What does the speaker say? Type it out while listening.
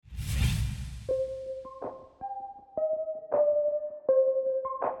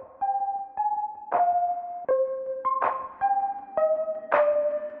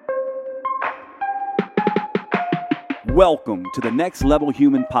Welcome to the Next Level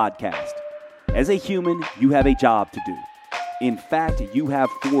Human podcast. As a human, you have a job to do. In fact, you have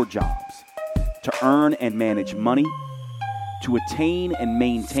 4 jobs: to earn and manage money, to attain and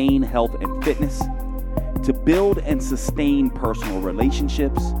maintain health and fitness, to build and sustain personal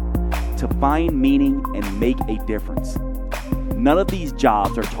relationships, to find meaning and make a difference. None of these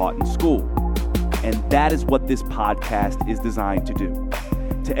jobs are taught in school, and that is what this podcast is designed to do: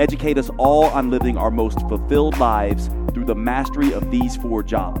 to educate us all on living our most fulfilled lives through the mastery of these 4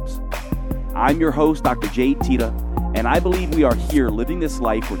 jobs. I'm your host, Dr. Jade Tita, and I believe we are here living this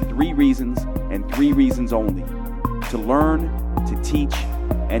life for 3 reasons and 3 reasons only: to learn, to teach,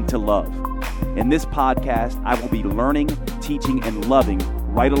 and to love. In this podcast, I will be learning, teaching, and loving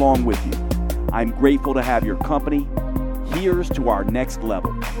right along with you. I'm grateful to have your company. Here's to our next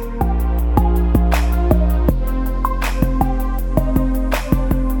level.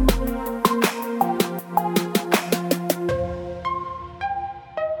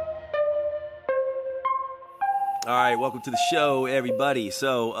 All right, welcome to the show, everybody.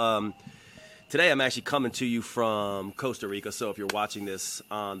 So today I'm actually coming to you from Costa Rica. So if you're watching this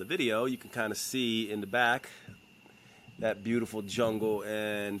on the video, you can kind of see in the back that beautiful jungle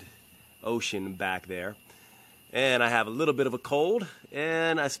and ocean back there. And I have a little bit of a cold,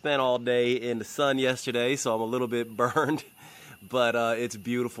 and I spent all day in the sun yesterday, so I'm a little bit burned. But it's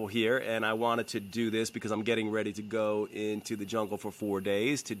beautiful here, and I wanted to do this because I'm getting ready to go into the jungle for 4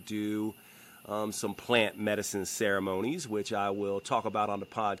 days to do some plant medicine ceremonies, which I will talk about on the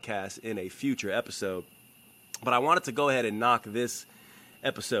podcast in a future episode. But I wanted to go ahead and knock this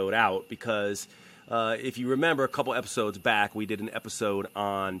episode out because if you remember a couple episodes back, we did an episode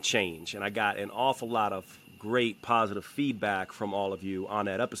on change, and I got an awful lot of great positive feedback from all of you on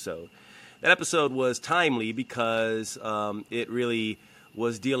that episode. That episode was timely because it really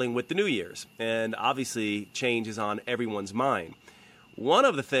was dealing with the New Year's, and obviously change is on everyone's mind. One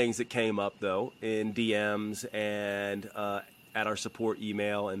of the things that came up, though, in DMs and at our support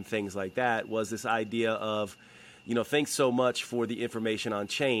email and things like that was this idea of, thanks so much for the information on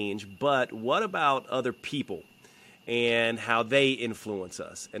change, but what about other people and how they influence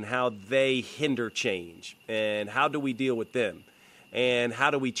us and how they hinder change, and how do we deal with them, and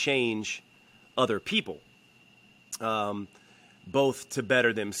how do we change other people, both to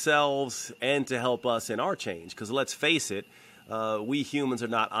better themselves and to help us in our change? Because let's face it, we humans are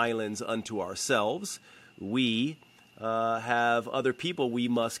not islands unto ourselves. We have other people we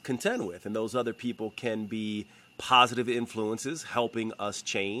must contend with, and those other people can be positive influences helping us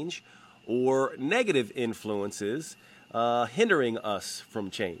change, or negative influences hindering us from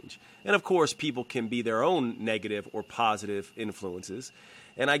change. And of course, people can be their own negative or positive influences.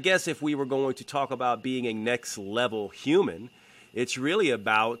 And I guess if we were going to talk about being a next level human, it's really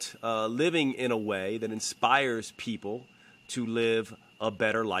about living in a way that inspires people to live a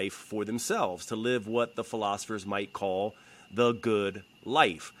better life for themselves, to live what the philosophers might call the good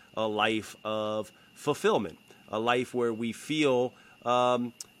life, a life of fulfillment, a life where we feel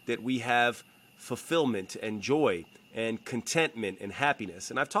that we have fulfillment and joy and contentment and happiness.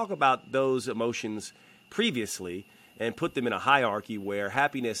 And I've talked about those emotions previously and put them in a hierarchy where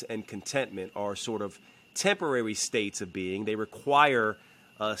happiness and contentment are sort of temporary states of being. They require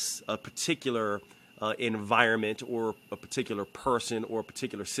a particular environment or a particular person or a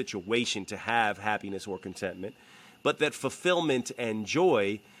particular situation to have happiness or contentment, but that fulfillment and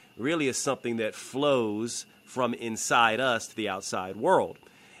joy really is something that flows from inside us to the outside world.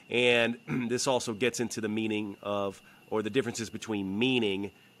 And this also gets into the meaning of, or the differences between meaning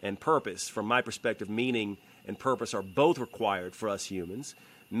and purpose. From my perspective, meaning and purpose are both required for us humans.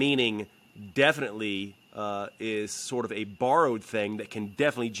 Meaning definitely is sort of a borrowed thing that can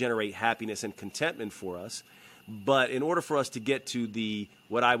definitely generate happiness and contentment for us. But in order for us to get to the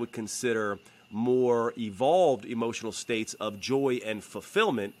what I would consider more evolved emotional states of joy and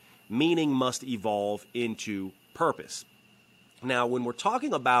fulfillment, meaning must evolve into purpose. Now, when we're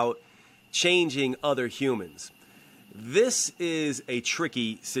talking about changing other humans, this is a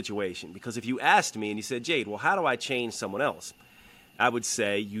tricky situation, because if you asked me and you said, Jade, well, how do I change someone else? I would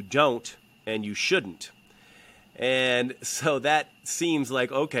say you don't and you shouldn't. And so that seems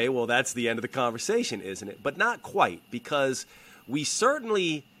like, okay, well, that's the end of the conversation, isn't it? But not quite, because we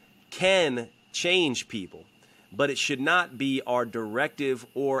certainly can change people, but it should not be our directive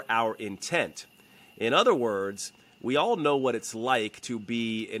or our intent. In other words, we all know what it's like to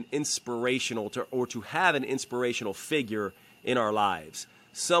be an inspirational or to have an inspirational figure in our lives,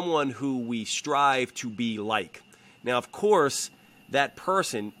 someone who we strive to be like. Now, of course, that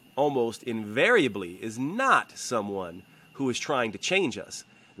person almost invariably is not someone who is trying to change us.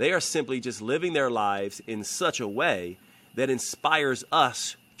 They are simply just living their lives in such a way that inspires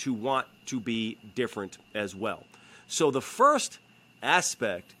us to want to be different as well. So the first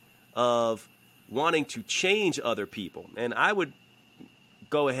aspect of wanting to change other people, and I would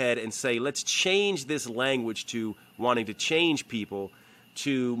go ahead and say, let's change this language to wanting to change people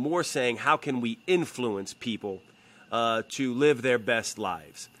to more saying, how can we influence people to live their best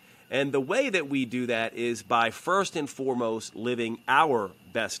lives? And the way that we do that is by first and foremost living our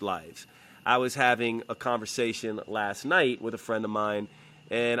best lives. I was having a conversation last night with a friend of mine,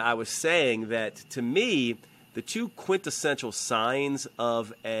 and I was saying that to me, the two quintessential signs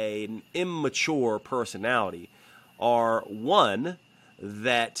of an immature personality are, one,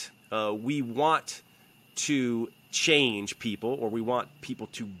 that we want to change people, or we want people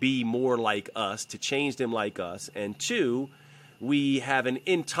to be more like us, to change them like us, and two, we have an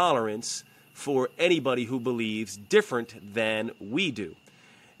intolerance for anybody who believes different than we do.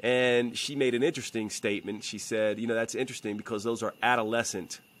 And she made an interesting statement. She said, that's interesting because those are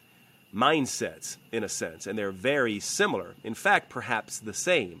adolescent mindsets in a sense, and they're very similar. In fact, perhaps the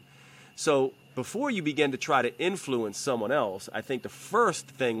same. So before you begin to try to influence someone else, I think the first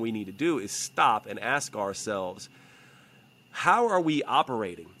thing we need to do is stop and ask ourselves, how are we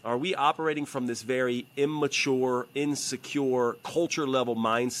operating? Are we operating from this very immature, insecure, culture level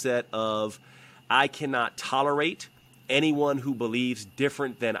mindset of, I cannot tolerate anyone who believes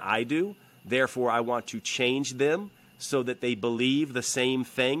different than I do, therefore I want to change them so that they believe the same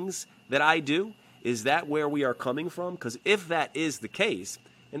things that I do? Is that where we are coming from? Because if that is the case,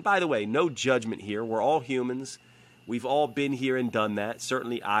 and by the way, no judgment here, we're all humans, we've all been here and done that,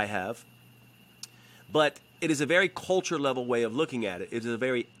 certainly I have, but it is a very culture level way of looking at it. It is a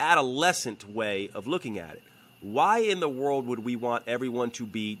very adolescent way of looking at it. Why in the world would we want everyone to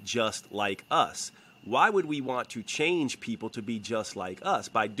be just like us? Why would we want to change people to be just like us?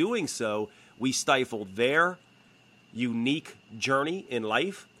 By doing so, we stifle their unique journey in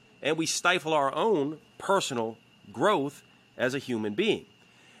life, and we stifle our own personal growth as a human being.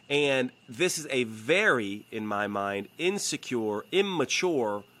 And this is a very, in my mind, insecure,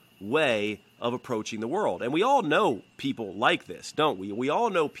 immature way of approaching the world. And we all know people like this, don't we? We all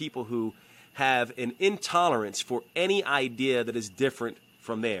know people who have an intolerance for any idea that is different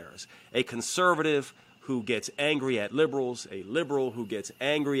from theirs. A conservative who gets angry at liberals, a liberal who gets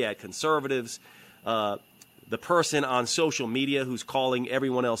angry at conservatives, the person on social media who's calling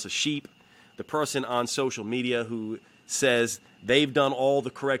everyone else a sheep, the person on social media who says they've done all the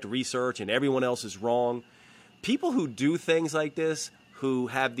correct research and everyone else is wrong. People who do things like this, who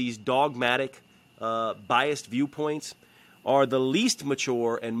have these dogmatic, biased viewpoints, are the least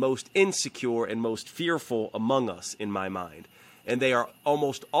mature and most insecure and most fearful among us, in my mind. And they are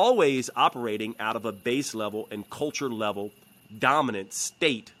almost always operating out of a base level and culture level dominant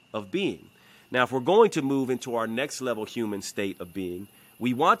state of being. Now, if we're going to move into our next level human state of being,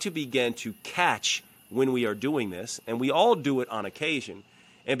 we want to begin to catch when we are doing this, and we all do it on occasion,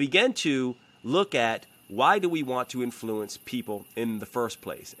 and begin to look at why do we want to influence people in the first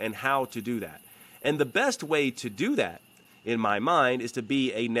place and how to do that. And the best way to do that, in my mind, is to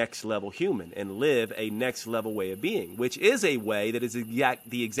be a next level human and live a next level way of being, which is a way that is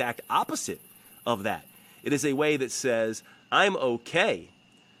the exact opposite of that. It is a way that says, I'm okay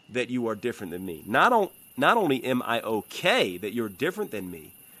that you are different than me. Not only am I okay that you're different than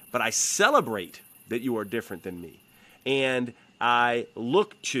me, but I celebrate that you are different than me. And I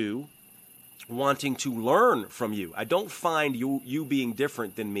look to wanting to learn from you. I don't find you being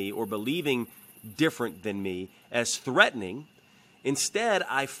different than me or believing different than me as threatening. Instead,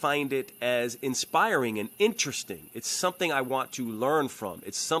 I find it as inspiring and interesting. It's something I want to learn from.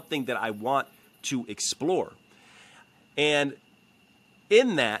 It's something that I want to explore. And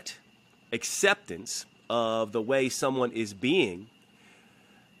in that acceptance of the way someone is being,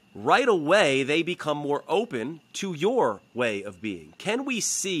 right away they become more open to your way of being. Can we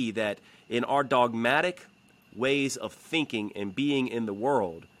see that in our dogmatic ways of thinking and being in the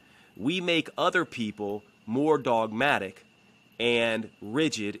world, we make other people more dogmatic and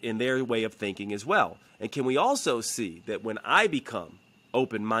rigid in their way of thinking as well? And can we also see that when I become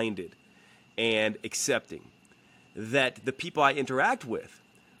open-minded and accepting, that the people I interact with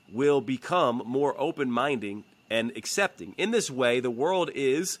will become more open-minded and accepting? In this way, the world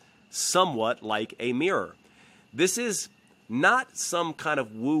is somewhat like a mirror. This is not some kind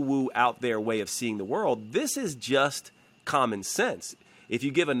of woo-woo out there way of seeing the world. This is just common sense. If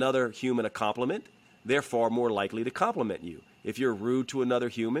you give another human a compliment, they're far more likely to compliment you. If you're rude to another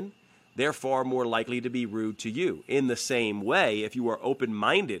human, they're far more likely to be rude to you. In the same way, if you are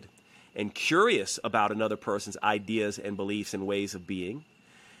open-minded and curious about another person's ideas and beliefs and ways of being,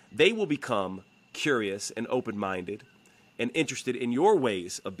 they will become curious and open-minded and interested in your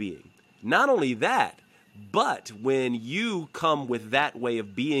ways of being. Not only that, but when you come with that way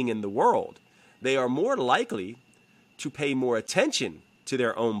of being in the world, they are more likely to pay more attention to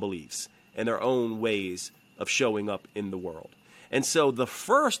their own beliefs and their own ways of showing up in the world. And so the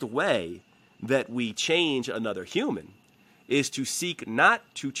first way that we change another human is to seek not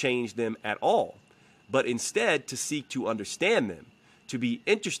to change them at all, but instead to seek to understand them, to be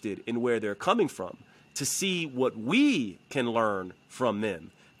interested in where they're coming from, to see what we can learn from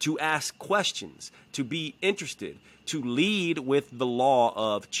them, to ask questions, to be interested, to lead with the law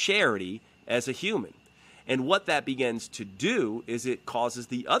of charity as a human. And what that begins to do is it causes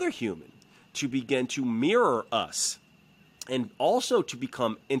the other human to begin to mirror us and also to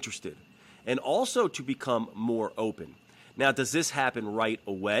become interested and also to become more open. Now, does this happen right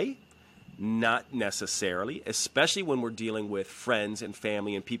away? Not necessarily, especially when we're dealing with friends and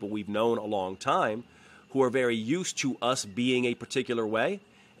family and people we've known a long time who are very used to us being a particular way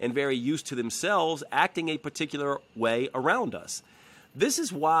and very used to themselves acting a particular way around us. This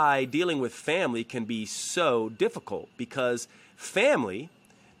is why dealing with family can be so difficult, because family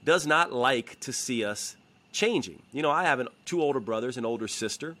does not like to see us changing. You know, I have two older brothers, an older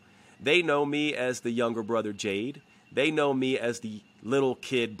sister. They know me as the younger brother, Jade. They know me as the little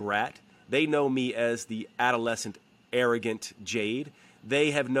kid, Brat. They know me as the adolescent, arrogant Jade.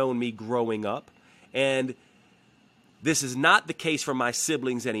 They have known me growing up. And this is not the case for my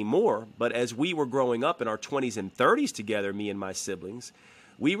siblings anymore, but as we were growing up in our 20s and 30s together, me and my siblings,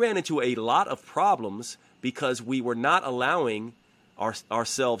 we ran into a lot of problems because we were not allowing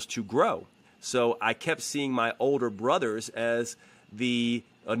ourselves to grow. So I kept seeing my older brothers as the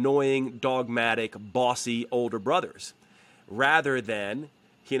annoying, dogmatic, bossy older brothers, rather than,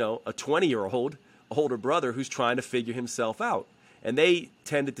 a 20-year-old older brother who's trying to figure himself out. And they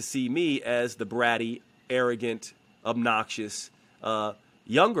tended to see me as the bratty, arrogant, obnoxious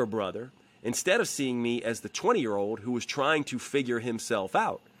younger brother, instead of seeing me as the 20-year-old who was trying to figure himself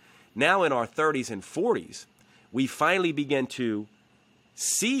out. Now in our 30s and 40s, we finally begin to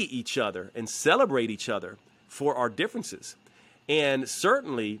see each other and celebrate each other for our differences. And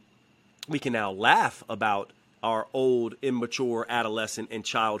certainly we can now laugh about our old, immature, adolescent, and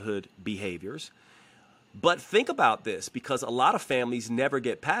childhood behaviors. But think about this, because a lot of families never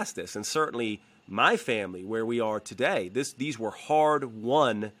get past this, and certainly my family, where we are today, these were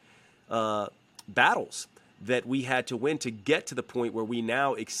hard-won battles that we had to win to get to the point where we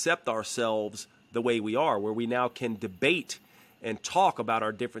now accept ourselves the way we are, where we now can debate and talk about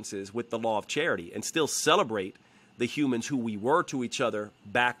our differences with the law of charity and still celebrate the humans who we were to each other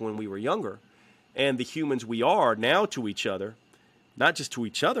back when we were younger and the humans we are now to each other, not just to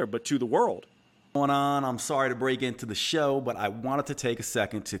each other, but to the world. I'm sorry to break into the show, but I wanted to take a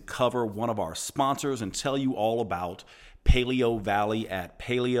second to cover one of our sponsors and tell you all about Paleo Valley at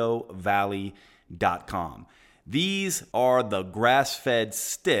paleovalley.com. These are the grass-fed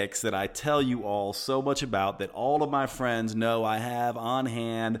sticks that I tell you all so much about, that all of my friends know I have on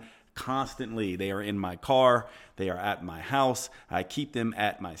hand constantly. They are in my car. They are at my house. I keep them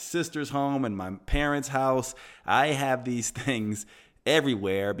at my sister's home and my parents' house. I have these things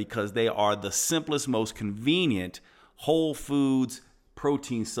everywhere because they are the simplest, most convenient whole foods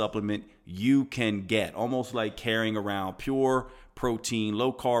protein supplement you can get. Almost like carrying around pure protein,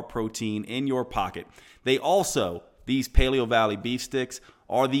 low-carb protein in your pocket. They also, these Paleo Valley beef sticks,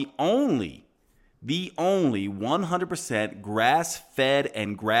 are the only 100% grass-fed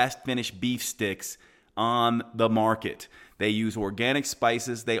and grass-finished beef sticks on the market. They use organic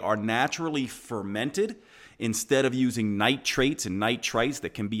spices. They are naturally fermented instead of using nitrates and nitrites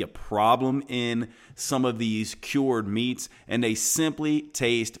that can be a problem in some of these cured meats, and they simply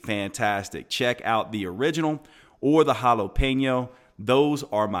taste fantastic. Check out the original or the jalapeno. Those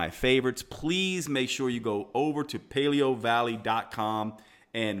are my favorites. Please make sure you go over to paleovalley.com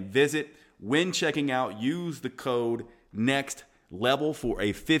and visit. When checking out, use the code NEXTLEVEL for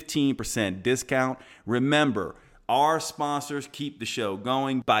a 15% discount. Remember, our sponsors keep the show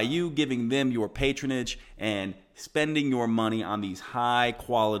going by you giving them your patronage and spending your money on these high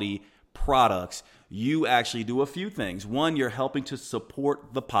quality products. You actually do a few things. One, you're helping to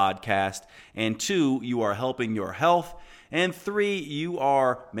support the podcast. And two, you are helping your health. And three, you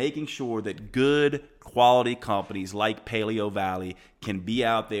are making sure that good quality companies like Paleo Valley can be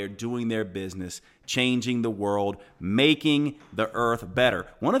out there doing their business, changing the world, making the earth better.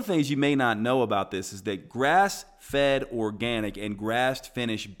 One of the things you may not know about this is that grass-fed organic and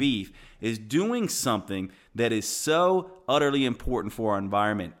grass-finished beef is doing something that is so utterly important for our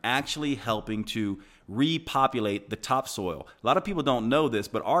environment, actually helping to repopulate the topsoil. A lot of people don't know this,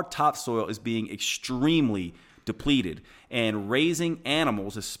 but our topsoil is being extremely depleted. And raising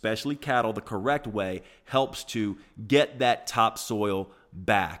animals, especially cattle, the correct way helps to get that topsoil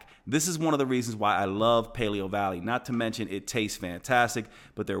back. This is one of the reasons why I love Paleo Valley. Not to mention it tastes fantastic,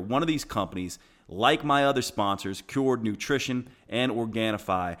 but they're one of these companies, like my other sponsors, Cured Nutrition and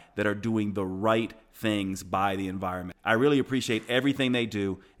Organifi, that are doing the right things by the environment. I really appreciate everything they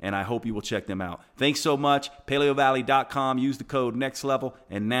do, and I hope you will check them out. Thanks so much. PaleoValley.com. Use the code NEXTLEVEL.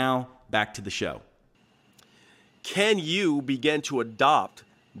 And now, back to the show. Can you begin to adopt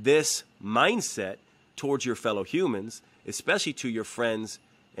this mindset towards your fellow humans, especially to your friends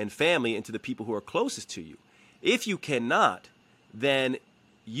and family and to the people who are closest to you? If you cannot, then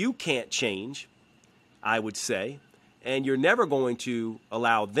you can't change, I would say, and you're never going to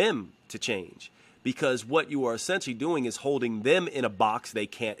allow them to change, because what you are essentially doing is holding them in a box they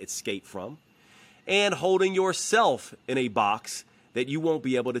can't escape from and holding yourself in a box that you won't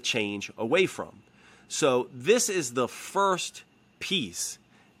be able to change away from. So this is the first piece,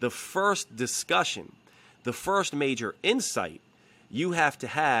 the first discussion, the first major insight you have to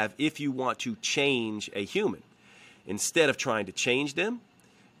have if you want to change a human. Instead of trying to change them,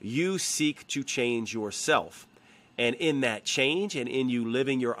 you seek to change yourself. And in that change and in you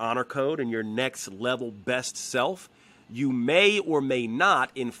living your honor code and your next level best self, you may or may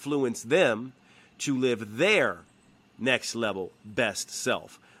not influence them to live their next level best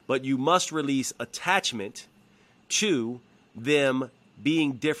self. But you must release attachment to them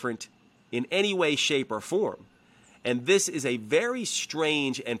being different in any way, shape, or form. And this is a very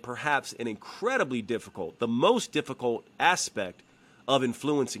strange and perhaps an incredibly difficult, the most difficult aspect of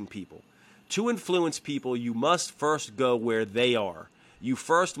influencing people. To influence people, you must first go where they are. You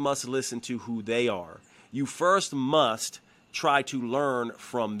first must listen to who they are. You first must try to learn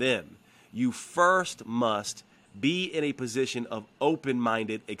from them. You first must be in a position of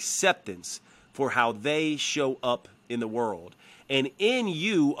open-minded acceptance for how they show up in the world. And in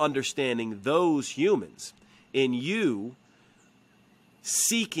you understanding those humans, in you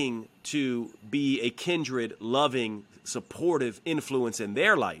seeking to be a kindred, loving, supportive influence in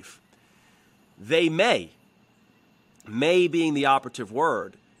their life, they may being the operative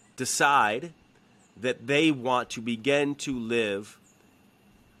word, decide that they want to begin to live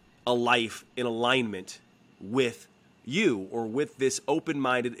a life in alignment with you or with this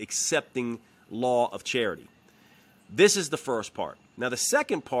open-minded, accepting law of charity. This is the first part. Now, the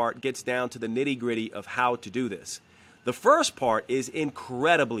second part gets down to the nitty-gritty of how to do this. The first part is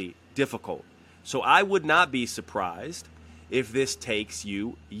incredibly difficult. So I would not be surprised if this takes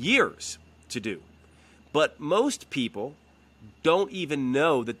you years to do. But most people don't even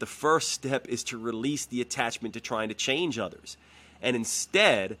know that the first step is to release the attachment to trying to change others and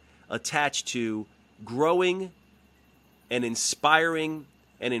instead attach to growing and inspiring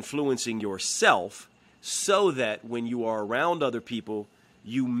and influencing yourself so that when you are around other people,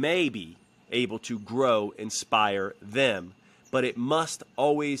 you may be able to grow, inspire them. But it must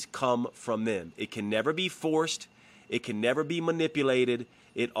always come from them. It can never be forced. It can never be manipulated.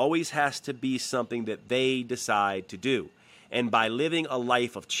 It always has to be something that they decide to do. And by living a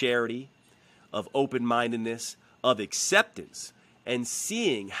life of charity, of open-mindedness, of acceptance, and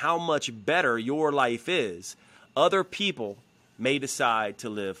seeing how much better your life is, other people may decide to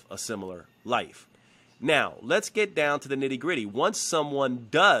live a similar life. Now, let's get down to the nitty-gritty. Once someone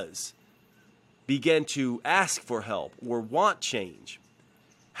does begin to ask for help or want change,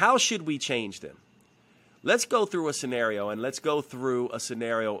 how should we change them? Let's go through a scenario, and let's go through a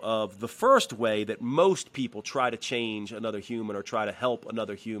scenario of the first way that most people try to change another human or try to help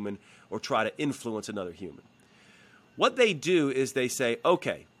another human or try to influence another human. What they do is they say,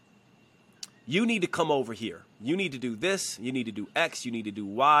 okay, you need to come over here. You need to do this. You need to do X. You need to do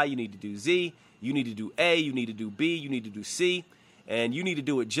Y. You need to do Z. You need to do A. You need to do B. You need to do C. And you need to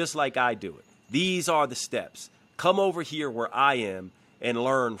do it just like I do it. These are the steps. Come over here where I am and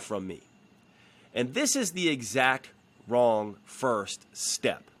learn from me. And this is the exact wrong first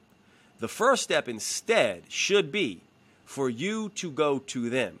step. The first step instead should be for you to go to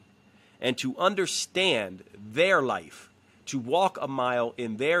them and to understand their life, to walk a mile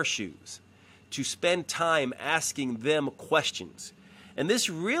in their shoes, to spend time asking them questions. And this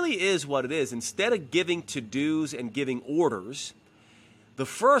really is what it is. Instead of giving to-dos and giving orders, the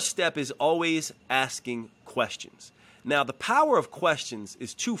first step is always asking questions. Now, the power of questions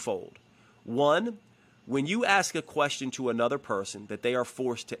is twofold. One, when you ask a question to another person that they are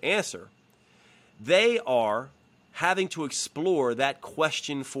forced to answer, they are having to explore that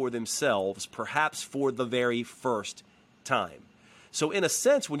question for themselves, perhaps for the very first time. So in a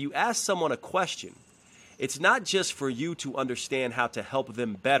sense, when you ask someone a question, it's not just for you to understand how to help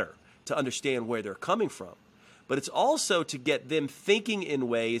them better, to understand where they're coming from, but it's also to get them thinking in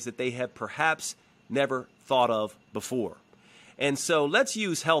ways that they have perhaps never thought of before. And so let's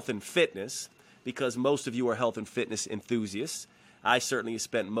use health and fitness, because most of you are health and fitness enthusiasts. I certainly have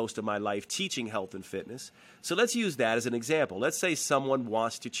spent most of my life teaching health and fitness. So let's use that as an example. Let's say someone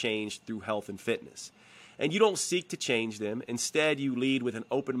wants to change through health and fitness, and you don't seek to change them. Instead, you lead with an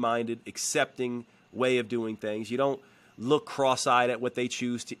open-minded, accepting way of doing things. You don't look cross-eyed at what they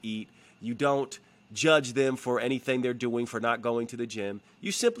choose to eat. You don't judge them for anything they're doing for not going to the gym.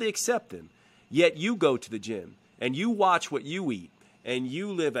 You simply accept them. Yet you go to the gym, and you watch what you eat, and you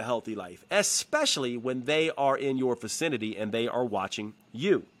live a healthy life, especially when they are in your vicinity and they are watching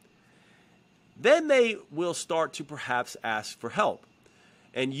you. Then they will start to perhaps ask for help.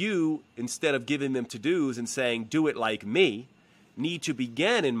 And you, instead of giving them to-dos and saying, do it like me, need to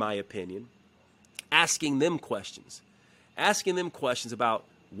begin, in my opinion, asking them questions. Asking them questions about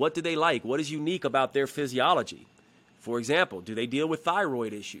what do they like? What is unique about their physiology? For example, do they deal with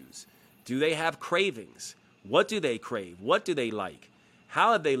thyroid issues? Do they have cravings? What do they crave? What do they like?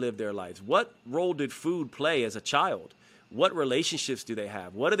 How have they lived their lives? What role did food play as a child? What relationships do they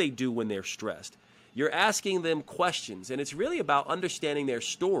have? What do they do when they're stressed? You're asking them questions, and it's really about understanding their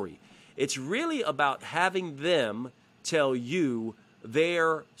story. It's really about having them tell you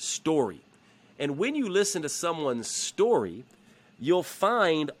their story. And when you listen to someone's story, you'll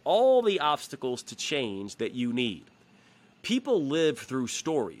find all the obstacles to change that you need. People live through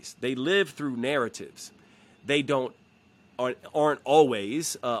stories. They live through narratives. They aren't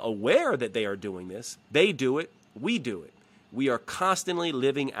always aware that they are doing this. They do it. We do it. We are constantly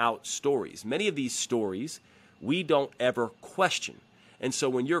living out stories. Many of these stories we don't ever question. And so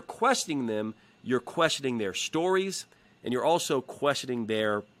when you're questioning them, you're questioning their stories, and you're also questioning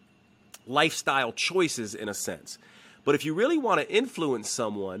their lifestyle choices in a sense. But if you really want to influence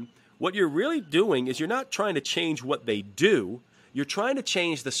someone, what you're really doing is you're not trying to change what they do. You're trying to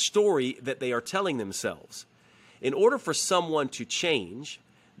change the story that they are telling themselves. In order for someone to change,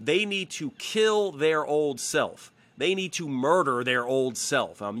 they need to kill their old self. They need to murder their old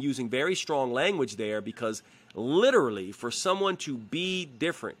self. I'm using very strong language there because literally for someone to be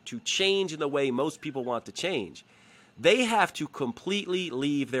different, to change in the way most people want to change, they have to completely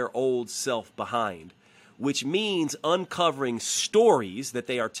leave their old self behind, which means uncovering stories that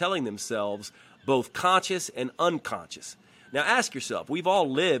they are telling themselves, both conscious and unconscious. Now ask yourself, we've all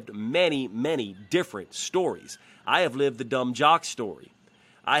lived many, many different stories. I have lived the dumb jock story.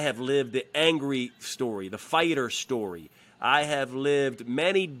 I have lived the angry story, the fighter story. I have lived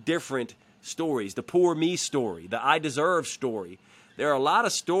many different stories, the poor me story, the I deserve story. There are a lot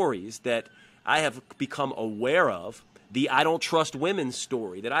of stories that I have become aware of, the I don't trust women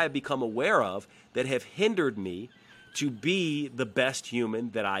story that I have become aware of that have hindered me to be the best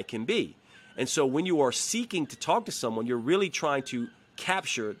human that I can be. And so when you are seeking to talk to someone, you're really trying to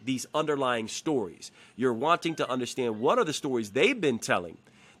capture these underlying stories. You're wanting to understand what are the stories they've been telling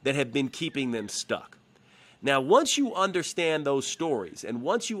that have been keeping them stuck. Now, once you understand those stories, and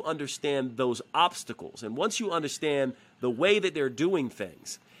once you understand those obstacles, and once you understand the way that they're doing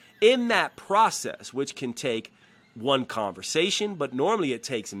things, in that process, which can take one conversation, but normally it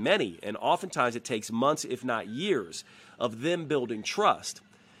takes many, and oftentimes it takes months, if not years, of them building trust.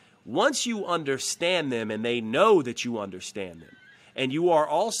 Once you understand them and they know that you understand them, and you are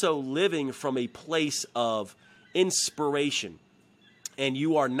also living from a place of inspiration, and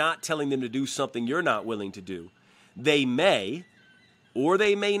you are not telling them to do something you're not willing to do, they may or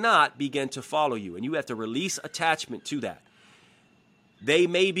they may not begin to follow you, and you have to release attachment to that. They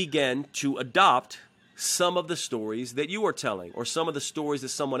may begin to adopt some of the stories that you are telling, or some of the stories that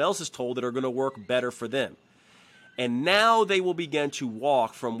someone else has told that are going to work better for them. And now they will begin to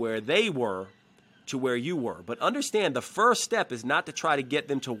walk from where they were to where you were. But understand, the first step is not to try to get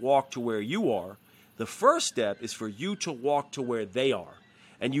them to walk to where you are. The first step is for you to walk to where they are.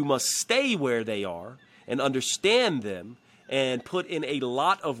 And you must stay where they are and understand them and put in a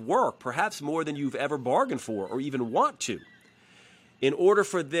lot of work, perhaps more than you've ever bargained for or even want to, in order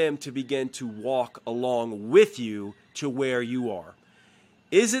for them to begin to walk along with you to where you are.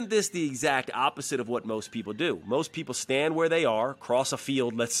 Isn't this the exact opposite of what most people do? Most people stand where they are, cross a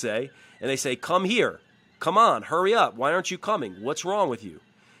field, let's say, and they say, come here, come on, hurry up, why aren't you coming? What's wrong with you?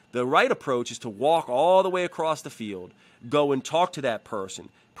 The right approach is to walk all the way across the field, go and talk to that person,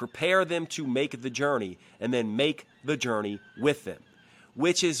 prepare them to make the journey, and then make the journey with them.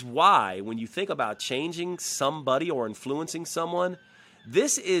 Which is why when you think about changing somebody or influencing someone,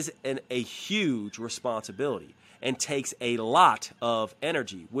 this is a huge responsibility and takes a lot of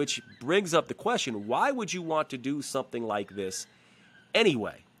energy, which brings up the question, why would you want to do something like this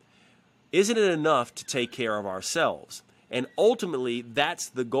anyway? isn't it enough to take care of ourselves? And ultimately, that's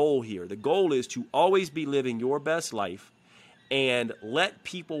the goal here. The goal is to always be living your best life and let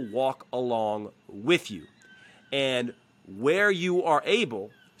people walk along with you. And where you are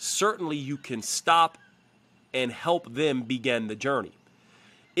able, certainly you can stop and help them begin the journey.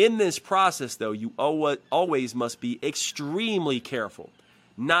 In this process, though, you always must be extremely careful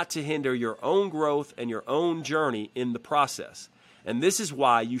not to hinder your own growth and your own journey in the process. And this is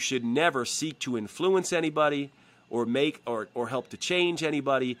why you should never seek to influence anybody or make or help to change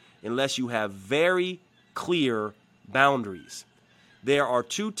anybody unless you have very clear boundaries. There are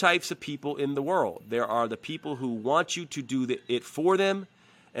two types of people in the world. There are the people who want you to do it for them,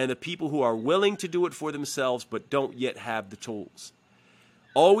 and the people who are willing to do it for themselves but don't yet have the tools.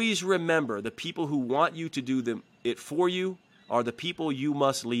 Always remember, the people who want you to do it for you are the people you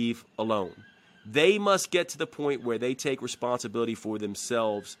must leave alone. They must get to the point where they take responsibility for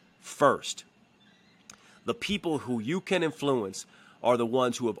themselves first. The people who you can influence are the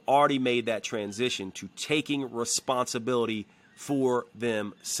ones who have already made that transition to taking responsibility for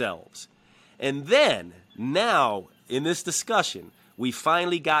themselves. And then, now, in this discussion, we've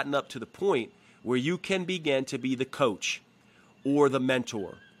finally gotten up to the point where you can begin to be the coach or the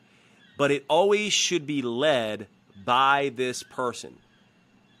mentor. But it always should be led by this person.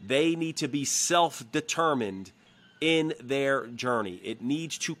 They need to be self-determined in their journey. It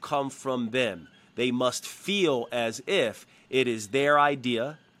needs to come from them. They must feel as if it is their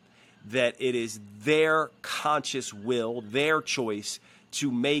idea, that it is their conscious will, their choice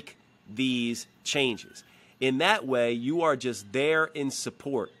to make these changes. In that way, you are just there in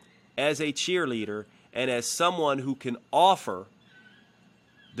support as a cheerleader and as someone who can offer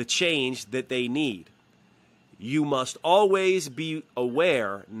the change that they need. You must always be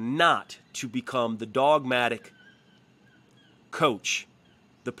aware not to become the dogmatic coach,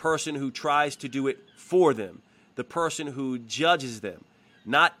 the person who tries to do it for them, the person who judges them.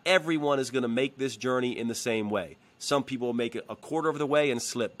 Not everyone is going to make this journey in the same way. Some people will make it a quarter of the way and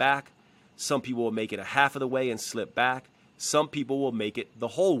slip back. Some people will make it a half of the way and slip back. Some people will make it the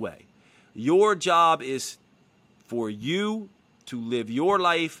whole way. Your job is for you to live your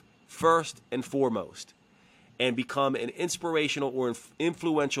life first and foremost and become an inspirational or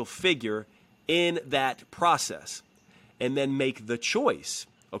influential figure in that process, and then make the choice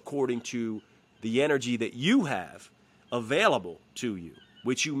according to the energy that you have available to you,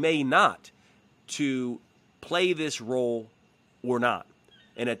 which you may not, to play this role or not.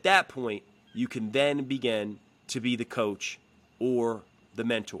 And at that point, you can then begin to be the coach or the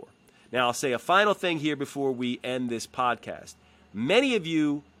mentor. Now, I'll say a final thing here before we end this podcast. Many of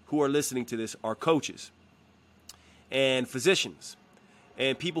you who are listening to this are coaches and physicians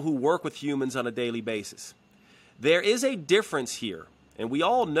and people who work with humans on a daily basis. There is a difference here, and we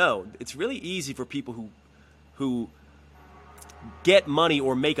all know it's really easy for people who get money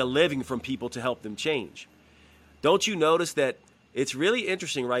or make a living from people to help them change. Don't you notice that it's really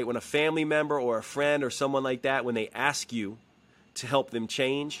interesting, right, when a family member or a friend or someone like that, when they ask you to help them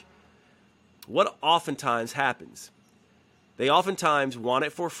change, what oftentimes happens? They oftentimes want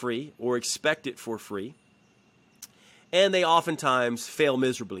it for free or expect it for free, and they oftentimes fail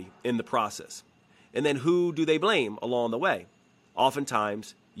miserably in the process. And then who do they blame along the way?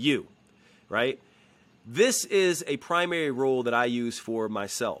 Oftentimes you, right? This is a primary rule that I use for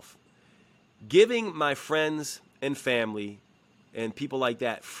myself. Giving my friends and family and people like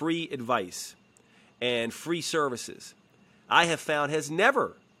that free advice and free services, I have found has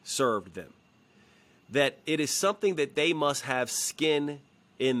never served them. That it is something that they must have skin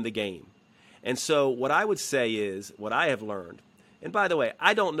in the game. And so what I would say is, what I have learned, and by the way,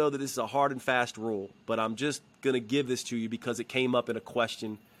 I don't know that this is a hard and fast rule, but I'm just going to give this to you because it came up in a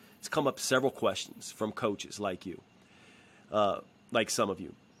question. It's come up several questions from coaches like you, like some of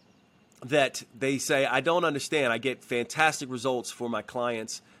you, that they say, I don't understand. I get fantastic results for my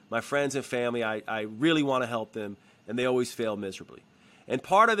clients, my friends and family. I really want to help them, and they always fail miserably. And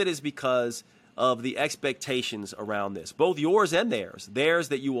part of it is because of the expectations around this, both yours and theirs. Theirs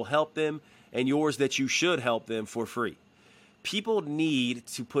that you will help them, and yours that you should help them for free. People need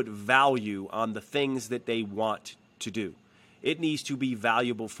to put value on the things that they want to do. It needs to be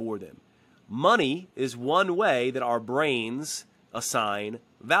valuable for them. Money is one way that our brains assign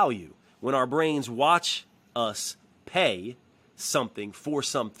value. When our brains watch us pay something for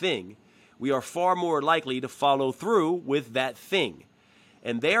something, we are far more likely to follow through with that thing.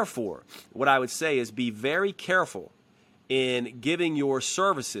 And therefore, what I would say is be very careful in giving your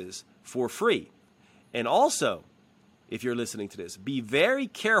services for free. And also, if you're listening to this, be very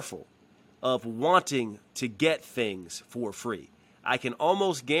careful of wanting to get things for free. I can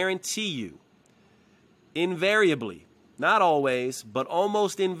almost guarantee you, invariably, not always, but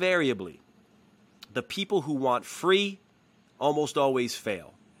almost invariably, the people who want free almost always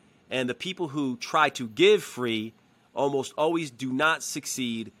fail. And the people who try to give free almost always do not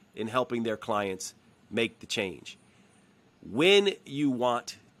succeed in helping their clients make the change. When you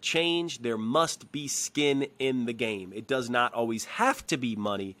want change, there must be skin in the game. It does not always have to be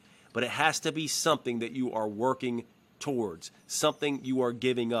money, but it has to be something that you are working towards, something you are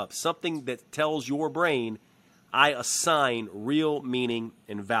giving up, something that tells your brain, I assign real meaning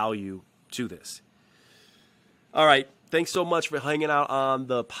and value to this. All right. Thanks so much for hanging out on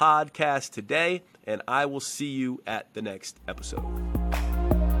the podcast today, and I will see you at the next episode.